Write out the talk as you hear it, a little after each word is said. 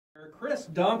Chris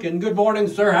Duncan, good morning,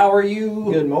 sir. How are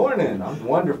you? Good morning. I'm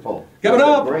wonderful. Coming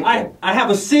up, I have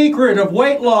a secret of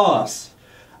weight loss.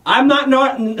 I'm not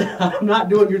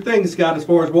doing your thing, Scott, as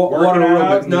far as water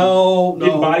aerobics. No.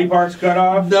 Getting body parts cut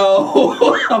off?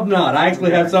 No, I'm not. I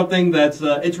actually have something that's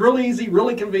it's really easy,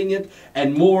 really convenient,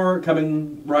 and more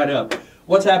coming right up.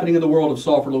 What's happening in the world of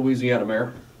Sulphur, Louisiana,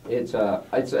 Mayor? It's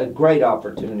a great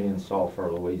opportunity in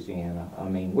Sulphur, Louisiana. I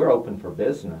mean, we're open for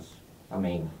business. I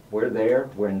mean, we're there.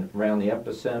 We're around the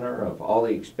epicenter of all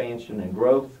the expansion and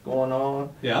growth going on.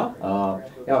 Yeah.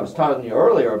 I was telling you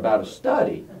earlier about a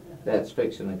study that's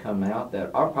fixing to come out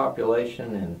that our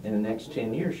population in the next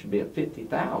 10 years should be at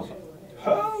 50,000.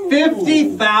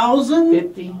 50,000?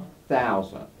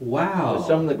 50,000. Wow. With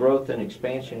some of the growth and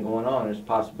expansion going on, there's a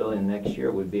possibility next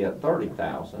year we'd be at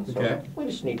 30,000. So okay. We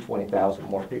just need 20,000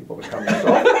 more people to come to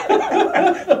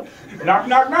Sulphur. Knock,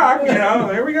 knock, knock. You know,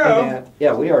 there we go. And,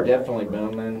 yeah, we are definitely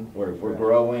booming. We're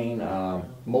growing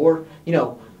more. You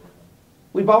know,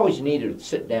 we've always needed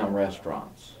sit-down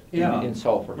restaurants in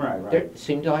Sulphur. Right. It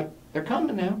seems like they're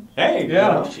coming now. Hey,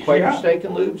 yeah. Quaker Steak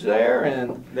and Lube's there,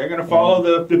 and they're going to follow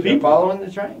the people. They're following the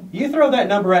train. You throw that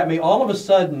number at me, all of a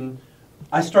sudden,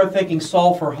 I start thinking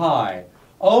Sulphur High.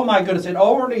 Oh my goodness, it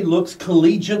already looks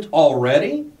collegiate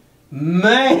already?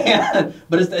 Man!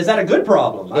 But is that a good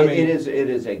problem? It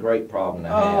is a great problem to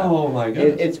have. Oh my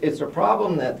goodness. It's a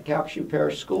problem that the Calcasieu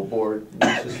Parish School Board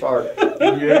needs to start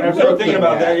I'm start thinking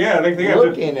about that. Yeah, they're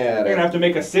going to have to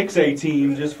make a 6A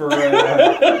team just for just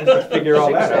to figure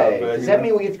all that out. But, does that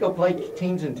mean we get to go play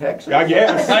teams in Texas? I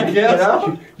guess. I guess.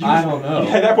 You know? I don't know.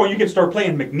 At that point, you can start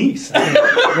playing McNeese.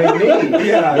 McNeese.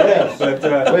 Yeah, yes. But,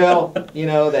 well, you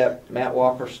know that Matt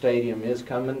Walker Stadium is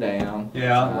coming down.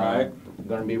 Yeah. Right.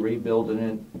 We're going to be rebuilding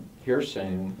it here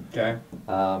soon. Okay.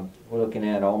 We're looking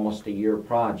at almost a year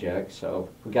project, so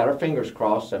we got our fingers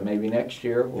crossed that maybe next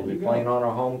year we'll be playing on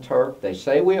our home turf. They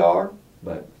say we are,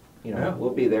 but you know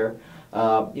we'll be there.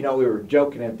 You know, we were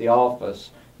joking at the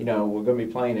office. You know, we're going to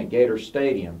be playing at Gator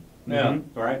Stadium. Yeah.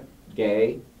 Right.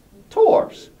 Gay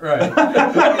tours. Right.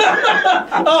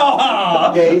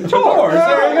 Oh, Gay tours.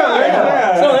 There you go.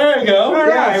 Yeah. So there you go. All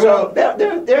Yeah, right, so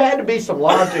there had to be some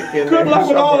logic in there. Good luck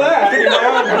with all that. You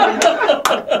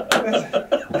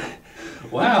know?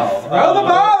 Wow. Throw the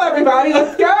ball, everybody.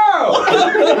 Let's go.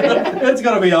 It's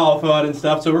going to be all fun and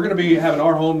stuff. So we're going to be having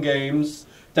our home games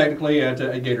technically at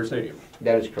Gator Stadium.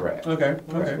 That is correct. Okay.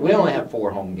 Okay. We only have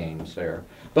 4 home games there,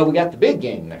 but we got the big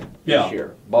game there this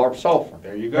year. Barb Sulphur.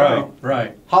 There you go.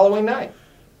 Right. Halloween night.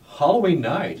 Halloween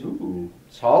night. Ooh.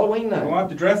 It's Halloween night. We'll have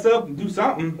to dress up and do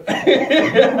something.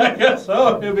 I guess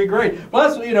so. It'll be great.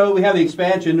 Plus, you know, we have the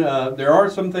expansion. There are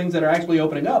some things that are actually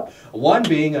opening up. One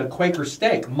being a Quaker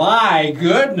Steak. My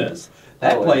goodness.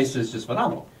 That place is just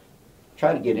phenomenal.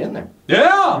 Try to get in there.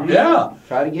 Yeah, yeah.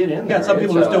 Try to get in there. Yeah, some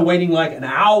people are still waiting like an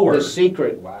hour. The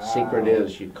secret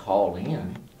is you call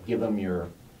in, give them your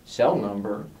cell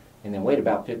number, and then wait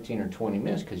about 15 or 20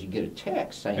 minutes because you get a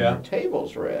text saying your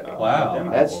table's ready. Wow.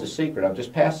 That's the secret. I'm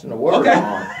just passing the word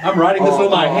on. I'm writing this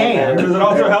with my hand. Does it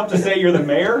also help to say you're the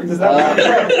mayor? Does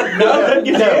that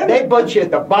no, they put you at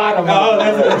the bottom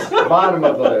of the list. Bottom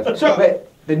of the list.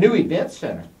 But the new event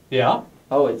center. Yeah.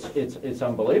 Oh, it's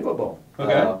unbelievable.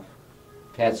 Okay.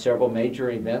 Had several major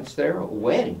events there. A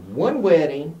wedding. One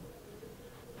wedding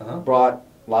brought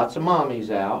lots of mommies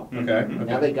out. Okay.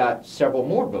 Now they got several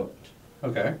more booked.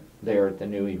 Okay. There at the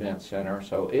new event center.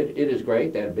 So it is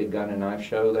great. They had a big gun and knife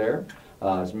show there.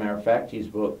 As a matter of fact, he's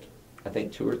booked, I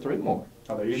think, 2 or 3 more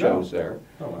shows there.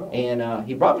 Oh, wow. And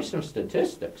he brought me some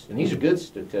statistics, and these are good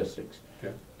statistics.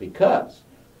 Okay. Because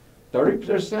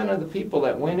 30% of the people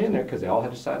that went in there, because they all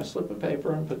had to sign a slip of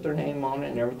paper and put their name on it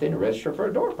and everything to register for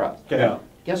a door prize. Yeah.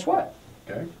 Guess what?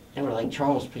 Okay. They were Lake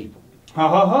Charles people. Ha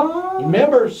ha ha.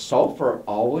 Remember, Sulphur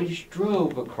always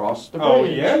drove across the bridge. Oh,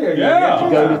 yeah. To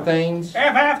go to things. If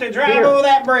I have to drive Here. over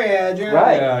that bridge.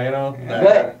 Right. Yeah, you know.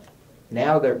 But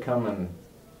now they're coming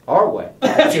our way.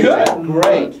 That's good.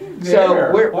 Great.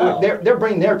 So Wow. they're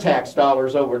bringing their tax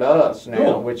dollars over to us now,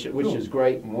 Cool. which is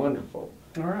great and wonderful.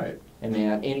 All right. And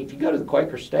if you go to the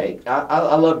Quaker Steak,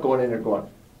 I love going in there going,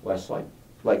 Westlake,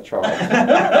 Lake Charles.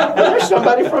 There's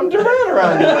somebody from Durant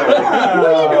around here. What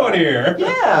are you doing here?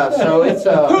 Yeah, so it's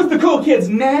Who's the cool kids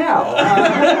now?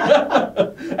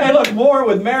 Hey, look, more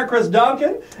with Mayor Chris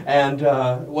Duncan and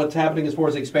what's happening as far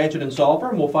as expansion in Sulphur,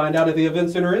 and we'll find out if the event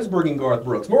center is bringing Garth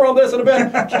Brooks. More on this in a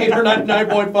bit. Gator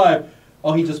 99.5.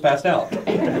 Oh, he just passed out.